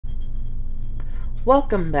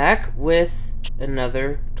Welcome back with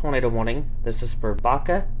another tornado warning. This is for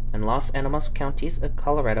Baca and Los Animas counties of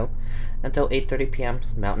Colorado until 8:30 p.m.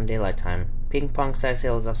 Mountain Daylight Time. Ping pong size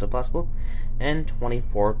hail is also possible, and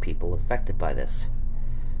 24 people affected by this.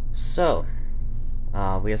 So,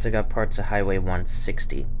 we also got parts of Highway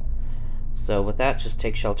 160. So with that, just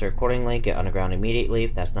take shelter accordingly, get underground immediately.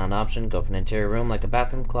 If that's not an option, go for an interior room like a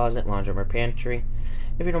bathroom, closet, laundry room, or pantry.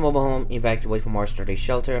 If you're in a mobile home, evacuate for more sturdy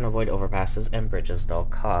shelter and avoid overpasses and bridges at all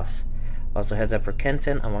costs. Also, heads up for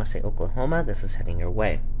Kenton, I want to say Oklahoma, this is heading your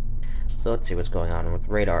way. So let's see what's going on with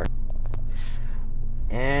radar.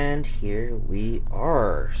 And here we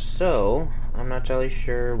are. So, I'm not entirely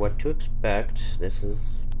sure what to expect. This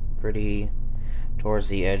is pretty towards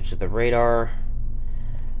the edge of the radar.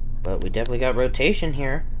 But we definitely got rotation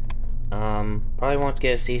here. Probably won't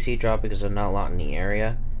get a CC drop because there's not a lot in the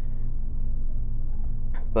area.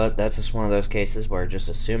 But that's just one of those cases where just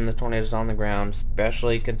assume the tornado's on the ground,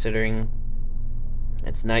 especially considering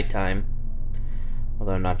it's nighttime.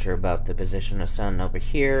 Although I'm not sure about the position of sun over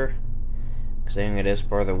here, considering it is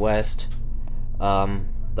farther west.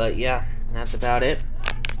 But yeah, that's about it.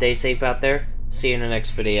 Stay safe out there. See you in the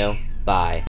next video. Bye.